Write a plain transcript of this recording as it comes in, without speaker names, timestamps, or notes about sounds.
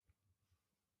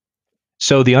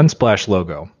So the Unsplash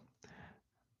logo,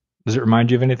 does it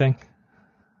remind you of anything?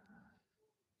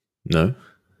 No?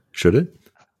 Should it?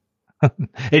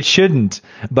 It shouldn't,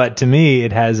 but to me,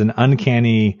 it has an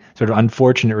uncanny, sort of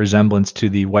unfortunate resemblance to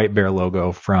the White Bear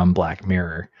logo from Black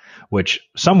Mirror, which,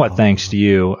 somewhat thanks to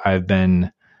you, I've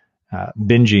been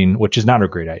binging, which is not a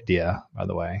great idea, by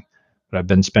the way, but I've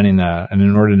been spending an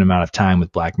inordinate amount of time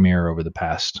with Black Mirror over the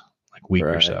past week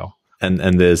or so.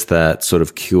 And there's that sort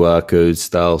of QR code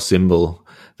style symbol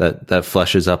that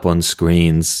flashes up on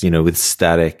screens, with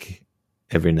static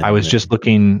every now and then. I was just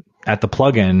looking at the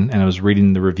plugin and I was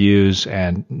reading the reviews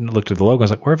and looked at the logo. I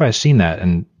was like, where have I seen that?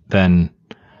 And then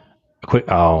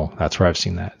that's where I've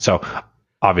seen that. So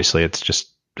obviously it's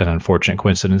just an unfortunate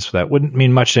coincidence. That wouldn't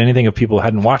mean much to anything if people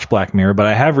hadn't watched Black Mirror, but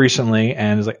I have recently,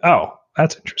 and it's like, oh,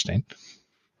 that's interesting.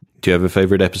 Do you have a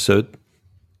favorite episode?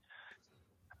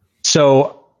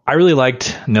 So I really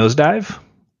liked Nosedive,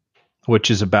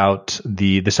 which is about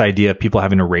this idea of people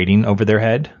having a rating over their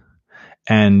head.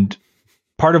 And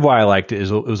part of why I liked it is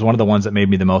it was one of the ones that made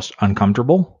me the most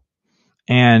uncomfortable.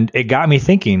 And it got me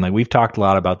thinking, we've talked a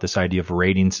lot about this idea of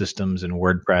rating systems in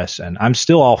WordPress, and I'm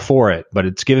still all for it, but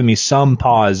it's given me some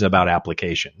pause about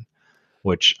application,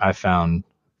 which I found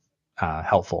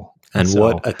helpful. And so,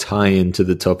 what a tie-in to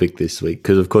the topic this week,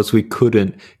 because of course we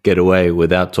couldn't get away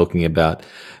without talking about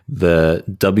the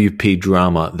WP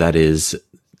drama that is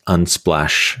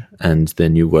Unsplash and their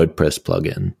new WordPress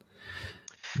plugin.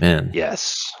 Man.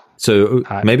 Yes. So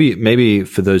maybe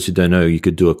for those who don't know, you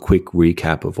could do a quick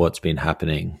recap of what's been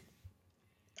happening.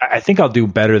 I think I'll do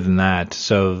better than that.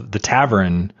 So the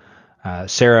Tavern,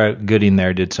 Sarah Gooding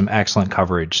there did some excellent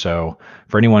coverage. So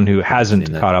for anyone who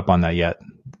hasn't caught up on that yet,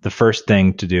 the first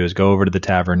thing to do is go over to the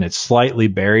Tavern. It's slightly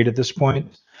buried at this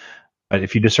point, but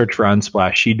if you just search for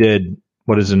Unsplash, she did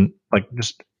what is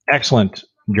just excellent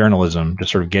journalism,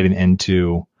 just sort of getting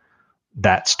into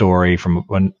that story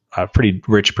from a pretty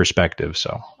rich perspective.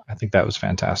 So I think that was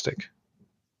fantastic.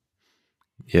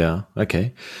 Yeah.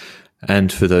 Okay.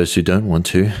 And for those who don't want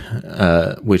to,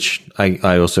 which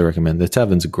I also recommend, the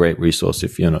Tavern's a great resource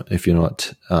if you're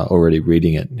not already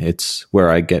reading it. It's where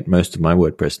I get most of my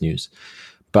WordPress news.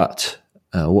 But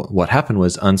what happened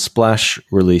was Unsplash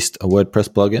released a WordPress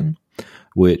plugin,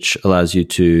 which allows you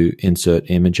to insert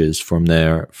images from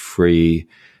their free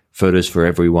Photos for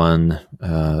Everyone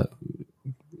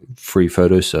free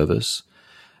photo service,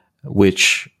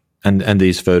 which and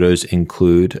these photos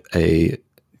include a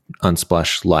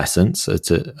Unsplash license.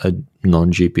 It's a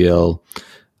non-GPL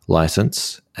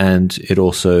license, and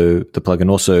the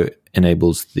plugin also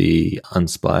enables the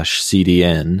Unsplash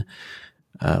CDN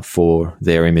for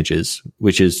their images,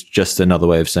 which is just another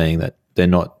way of saying that they're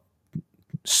not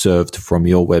served from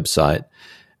your website.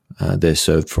 They're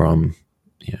served from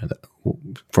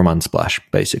Unsplash,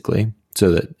 basically,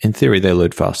 so that in theory they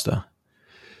load faster.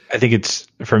 I think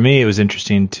for me, it was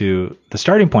interesting the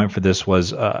starting point for this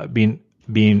was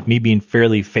being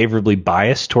fairly favorably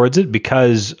biased towards it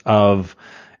because of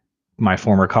my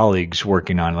former colleagues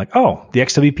working on the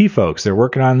XWP folks, they're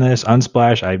working on this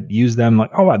Unsplash. I use them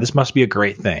oh wow, this must be a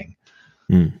great thing.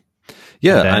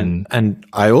 Yeah. And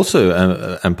I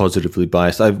also am positively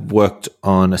biased. I've worked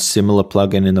on a similar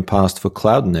plugin in the past for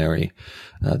Cloudinary.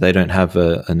 They don't have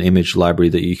an image library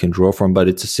that you can draw from, but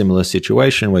it's a similar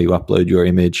situation where you upload your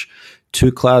image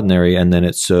to Cloudinary and then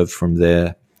it's served from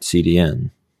their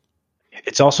CDN.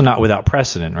 It's also not without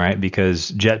precedent, right?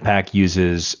 Because Jetpack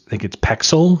uses, I think it's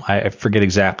Pexel. I forget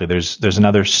exactly. There's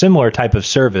another similar type of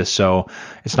service. So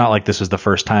it's not like this is the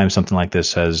first time something like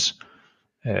this has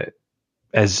been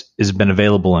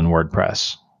available in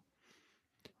WordPress.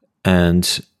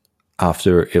 And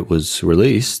after it was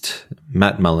released,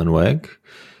 Matt Mullenweg,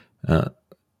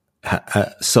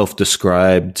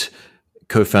 self-described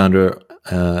co-founder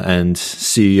and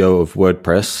CEO of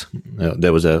WordPress.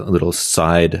 There was a little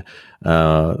side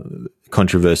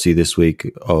controversy this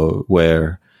week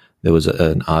where there was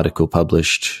an article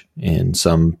published in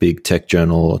some big tech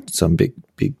journal or some big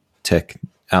tech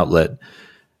outlet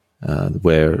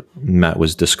where Matt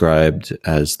was described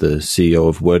as the CEO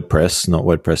of WordPress, not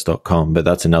WordPress.com, but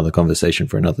that's another conversation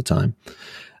for another time.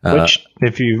 Which,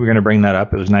 if you were going to bring that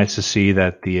up, it was nice to see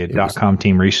that the .com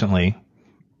team recently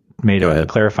made a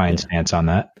clarifying stance on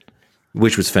that.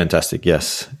 Which was fantastic,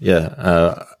 yes.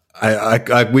 Yeah.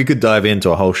 We could dive into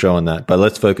a whole show on that, but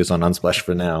let's focus on Unsplash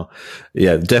for now.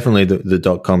 Yeah, definitely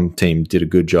the .com team did a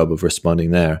good job of responding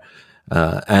there.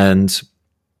 And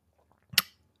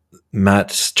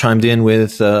Matt chimed in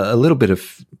with a little bit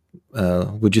of,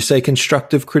 would you say,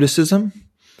 constructive criticism?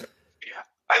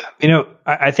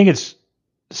 I think it's,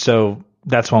 so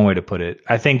that's one way to put it.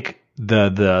 I think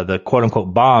the quote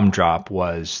unquote bomb drop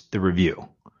was the review.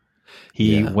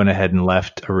 He went ahead and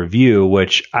left a review,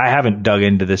 which I haven't dug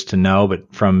into this to know,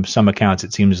 but from some accounts,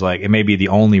 it seems like it may be the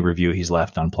only review he's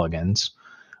left on plugins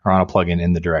or on a plugin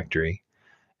in the directory.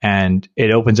 And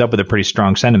it opens up with a pretty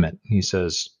strong sentiment. He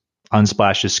says,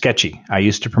 Unsplash is sketchy. I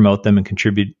used to promote them and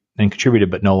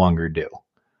contributed, but no longer do,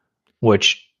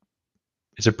 which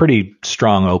is a pretty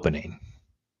strong opening.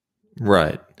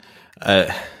 Right. So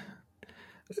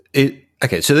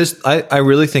this, I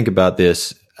really think about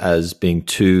this as being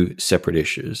two separate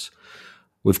issues.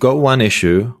 We've got one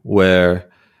issue where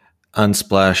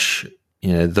Unsplash,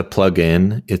 the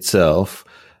plugin itself,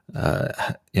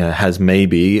 has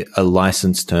maybe a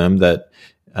license term that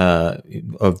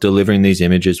of delivering these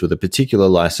images with a particular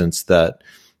license that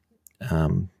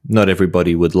not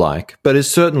everybody would like, but is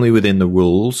certainly within the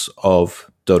rules of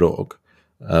 .org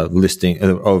listing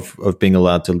of being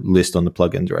allowed to list on the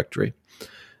plugin directory.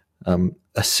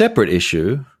 A separate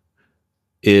issue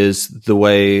is the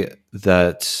way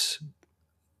that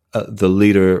the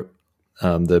leader,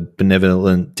 the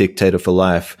benevolent dictator for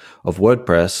life of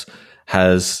WordPress,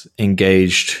 has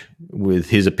engaged with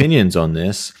his opinions on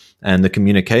this and the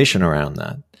communication around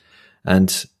that.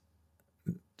 And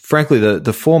frankly,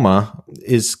 the former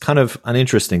is kind of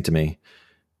uninteresting to me.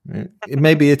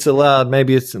 Maybe it's allowed,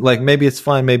 maybe it's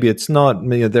fine, maybe it's not.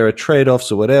 There are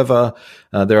trade-offs or whatever.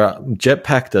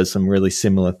 Jetpack does some really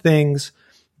similar things.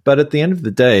 But at the end of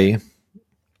the day,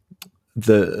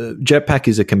 the Jetpack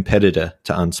is a competitor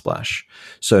to Unsplash.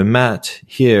 So Matt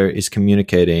here is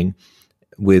communicating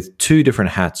with two different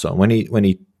hats on. When he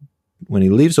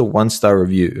leaves a 1-star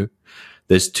review,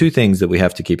 there's two things that we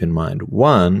have to keep in mind.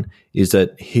 One is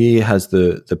that he has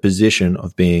the position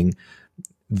of being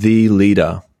the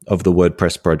leader of the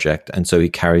WordPress project, and so he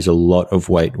carries a lot of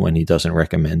weight when he doesn't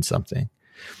recommend something.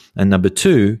 And number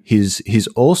two, he's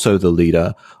also the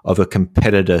leader of a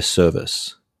competitor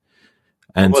service.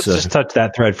 And let's just touch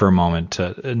that thread for a moment.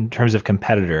 In terms of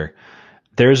competitor,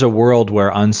 there's a world where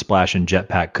Unsplash and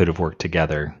Jetpack could have worked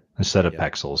together instead of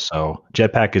Pexels. So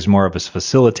Jetpack is more of a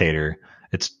facilitator.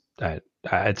 It's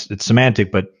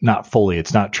semantic, but not fully.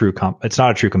 It's not true. It's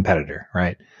not a true competitor,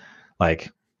 right? Like,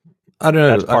 I don't know.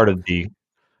 That's part of the.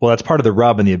 Well, that's part of the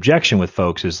rub and the objection with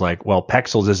folks is like, well,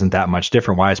 Pexels isn't that much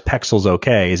different. Why is Pexels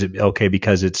okay? Is it okay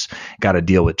because it's got to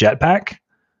deal with Jetpack?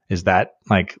 Is that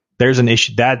like there's an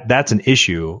issue that's an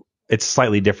issue? It's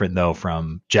slightly different though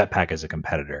from Jetpack as a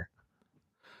competitor.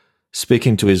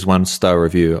 Speaking to his 1-star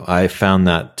review, I found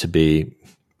that to be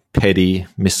petty,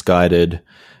 misguided,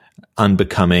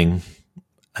 unbecoming,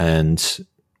 and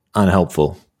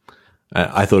unhelpful.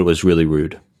 I thought it was really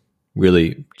rude,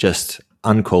 really just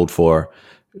uncalled for.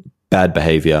 Bad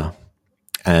behavior,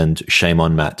 and shame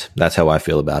on Matt. That's how I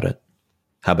feel about it.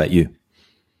 How about you?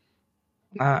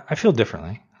 I feel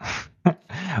differently.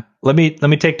 Let me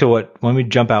take what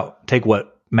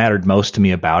mattered most to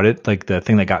me about it. Like the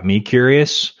thing that got me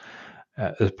curious.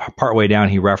 Partway down,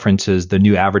 he references the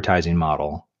new advertising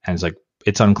model, and it's like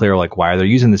it's unclear like why they're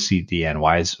using the CDN.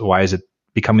 Why is it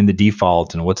becoming the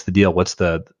default, and what's the deal?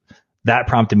 That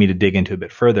prompted me to dig into a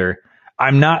bit further.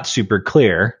 I'm not super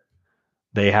clear.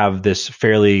 They have this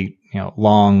fairly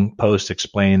long post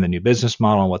explaining the new business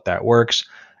model and what that works.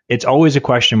 It's always a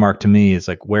question mark to me. It's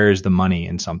like, where is the money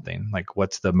in something? Like,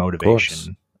 what's the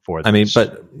motivation for this? I mean,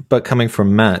 but coming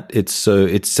from Matt, it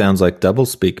sounds like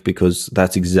doublespeak because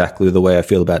that's exactly the way I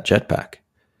feel about Jetpack.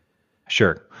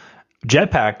 Sure.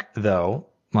 Jetpack, though,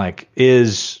 like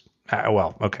is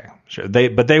okay, sure.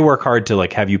 They work hard to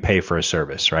like have you pay for a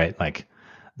service, right? Like.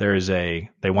 They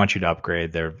want you to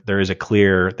upgrade. There is a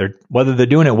clear, whether they're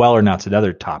doing it well or not is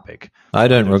another topic. I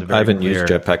haven't used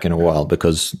Jetpack in a while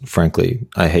because frankly,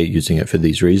 I hate using it for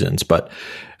these reasons. But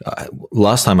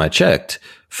last time I checked,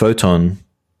 Photon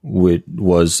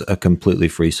was a completely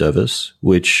free service,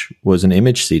 which was an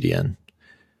image CDN.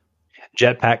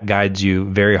 Jetpack guides you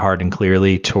very hard and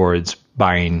clearly towards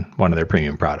buying one of their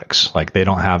premium products. Like they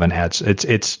don't have an ads.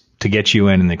 It's to get you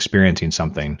in and experiencing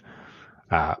something.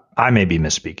 I may be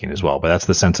misspeaking as well, but that's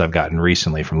the sense I've gotten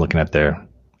recently from looking at their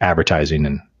advertising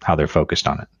and how they're focused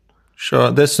on it.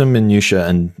 Sure. There's some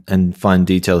minutiae and fine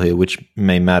detail here, which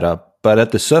may matter. But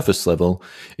at the surface level,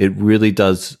 it really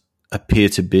does appear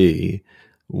to be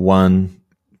one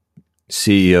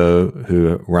CEO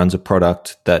who runs a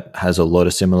product that has a lot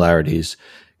of similarities,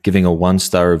 giving a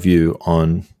 1-star review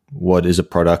on what is a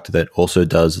product that also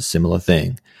does a similar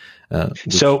thing.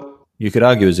 So you could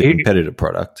argue is a competitive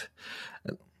product.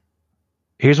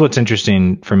 Here's what's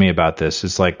interesting for me about this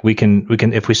is like we can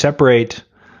if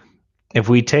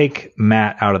we take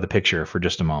Matt out of the picture for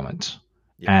just a moment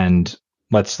and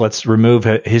let's remove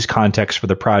his context for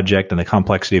the project and the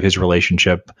complexity of his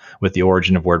relationship with the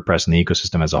origin of WordPress and the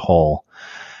ecosystem as a whole.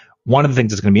 One of the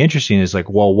things that's going to be interesting is like,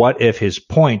 well, what if his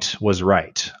point was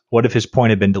right? What if his point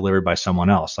had been delivered by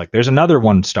someone else? Like, there's another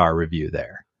 1-star review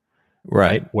there,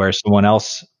 right? Where someone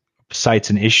else cites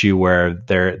an issue where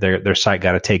their site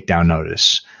got a takedown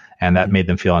notice, and that made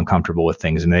them feel uncomfortable with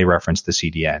things, and they referenced the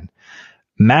CDN.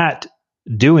 Matt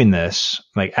doing this,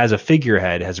 like as a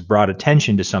figurehead, has brought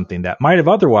attention to something that might have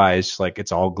otherwise, like,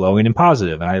 it's all glowing and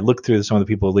positive. And I look through some of the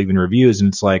people leaving reviews, and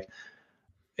it's like,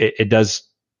 it does.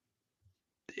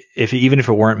 Even if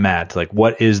it weren't Matt, like,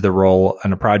 what is the role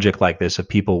in a project like this of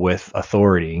people with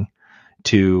authority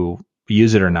to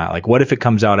use it or not? Like, what if it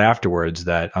comes out afterwards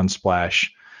that Unsplash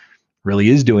really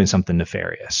is doing something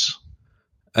nefarious?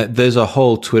 There's a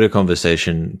whole Twitter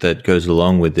conversation that goes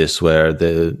along with this where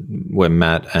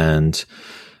Matt and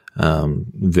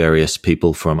various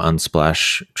people from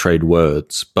Unsplash trade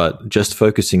words. But just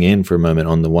focusing in for a moment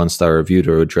on the 1-star review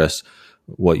to address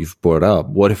what you've brought up,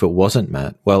 what if it wasn't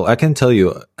Matt? Well, I can tell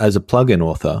you, as a plugin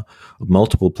author of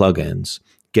multiple plugins,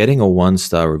 getting a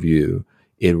 1-star review,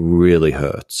 it really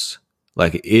hurts.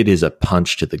 Like, it is a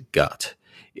punch to the gut.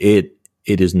 It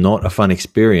is not a fun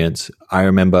experience. I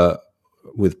remember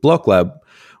with BlockLab,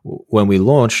 when we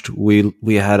launched, we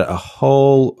had a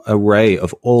whole array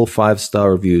of all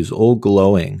 5-star reviews, all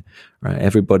glowing, right?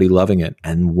 Everybody loving it.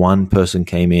 And one person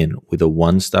came in with a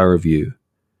 1-star review.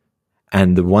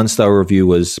 And the 1-star review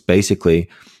was basically,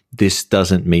 this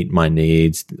doesn't meet my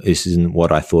needs. This isn't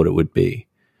what I thought it would be,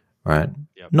 right?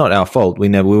 Yep. Not our fault. We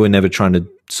were never trying to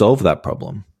solve that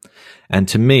problem. And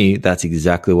to me, that's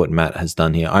exactly what Matt has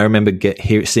done here. I remember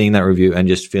seeing that review and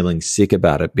just feeling sick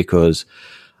about it because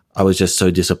I was just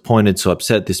so disappointed, so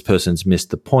upset this person's missed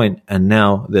the point. And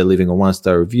now they're leaving a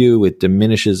 1-star review. It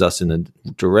diminishes us in the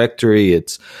directory.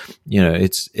 It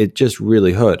just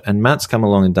really hurt. And Matt's come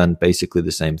along and done basically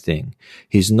the same thing.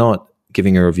 He's not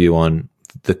giving a review on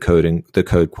the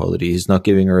code quality. He's not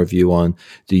giving a review on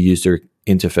the user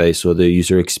interface or the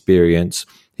user experience.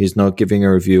 He's not giving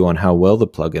a review on how well the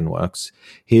plugin works.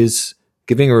 He's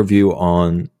giving a review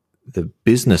on the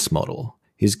business model.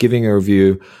 He's giving a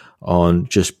review on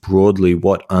just broadly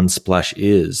what Unsplash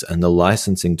is and the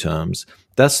licensing terms.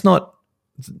 The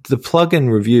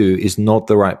plugin review is not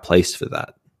the right place for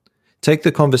that. Take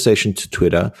the conversation to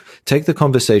Twitter. Take the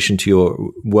conversation to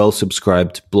your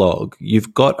well-subscribed blog.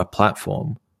 You've got a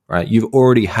platform, right? You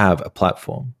already have a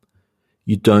platform.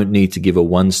 You don't need to give a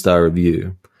 1-star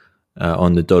review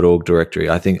on the .org directory.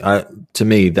 I think, to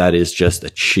me, that is just a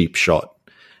cheap shot.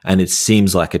 And it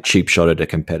seems like a cheap shot at a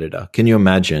competitor. Can you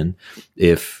imagine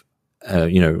if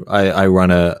I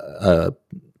run a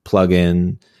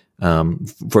plugin,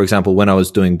 for example, when I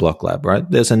was doing BlockLab, right?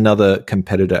 There's another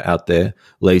competitor out there,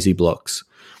 Lazy Blocks.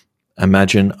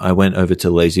 Imagine I went over to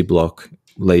Lazy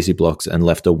Blocks and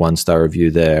left a 1-star review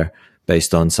there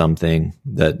based on something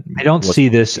that I don't see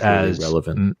this as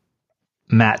relevant.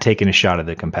 Matt taking a shot at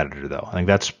the competitor, though. I think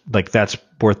that's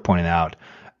worth pointing out.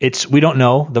 We don't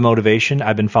know the motivation.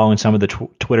 I've been following some of the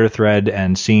Twitter thread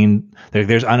and seeing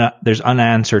there's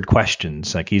unanswered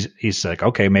questions. Like he's like,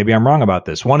 okay, maybe I'm wrong about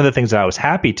this. One of the things that I was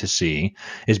happy to see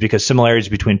is because similarities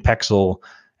between Pexel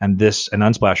and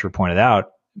Unsplash were pointed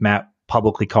out. Matt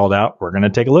publicly called out, we're going to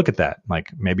take a look at that. Like,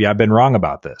 maybe I've been wrong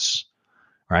about this,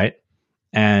 right?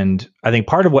 And I think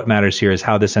part of what matters here is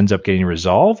how this ends up getting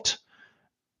resolved.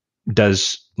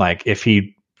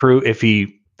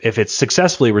 If it's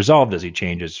successfully resolved, does he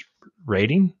change his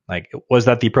rating? Like, was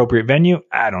that the appropriate venue?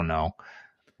 I don't know.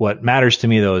 What matters to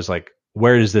me, though, is like,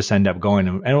 where does this end up going?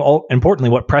 And importantly,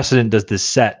 what precedent does this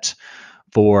set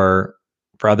for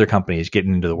other companies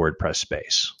getting into the WordPress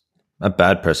space? A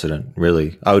bad precedent,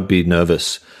 really. I would be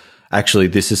nervous. Actually,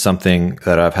 this is something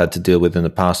that I've had to deal with in the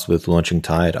past with launching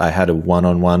Tide. I had a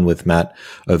one-on-one with Matt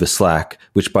over Slack,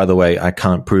 which, by the way, I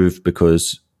can't prove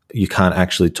because you can't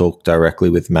actually talk directly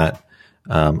with Matt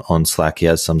on Slack. He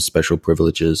has some special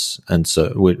privileges, and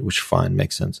so which fine,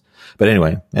 makes sense. But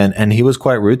anyway, and he was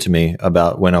quite rude to me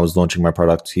about when I was launching my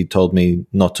product. He told me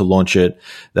not to launch it,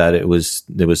 that it was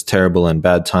terrible and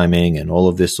bad timing and all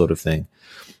of this sort of thing.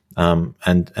 And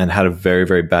had a very,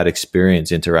 very bad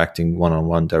experience interacting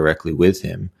one-on-one directly with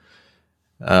him.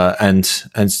 And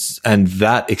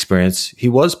that experience, he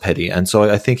was petty. And so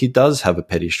I think he does have a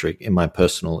petty streak in my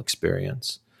personal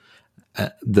experience.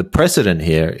 The precedent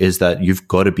here is that you've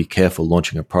got to be careful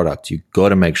launching a product. You've got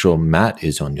to make sure Matt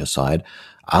is on your side.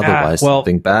 Otherwise,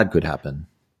 something bad could happen.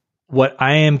 What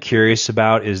I am curious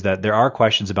about is that there are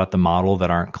questions about the model that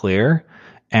aren't clear.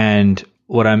 And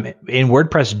what I'm in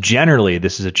WordPress generally,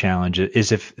 this is a challenge,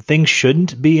 is if things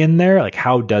shouldn't be in there, like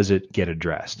how does it get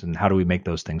addressed and how do we make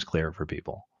those things clear for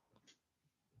people?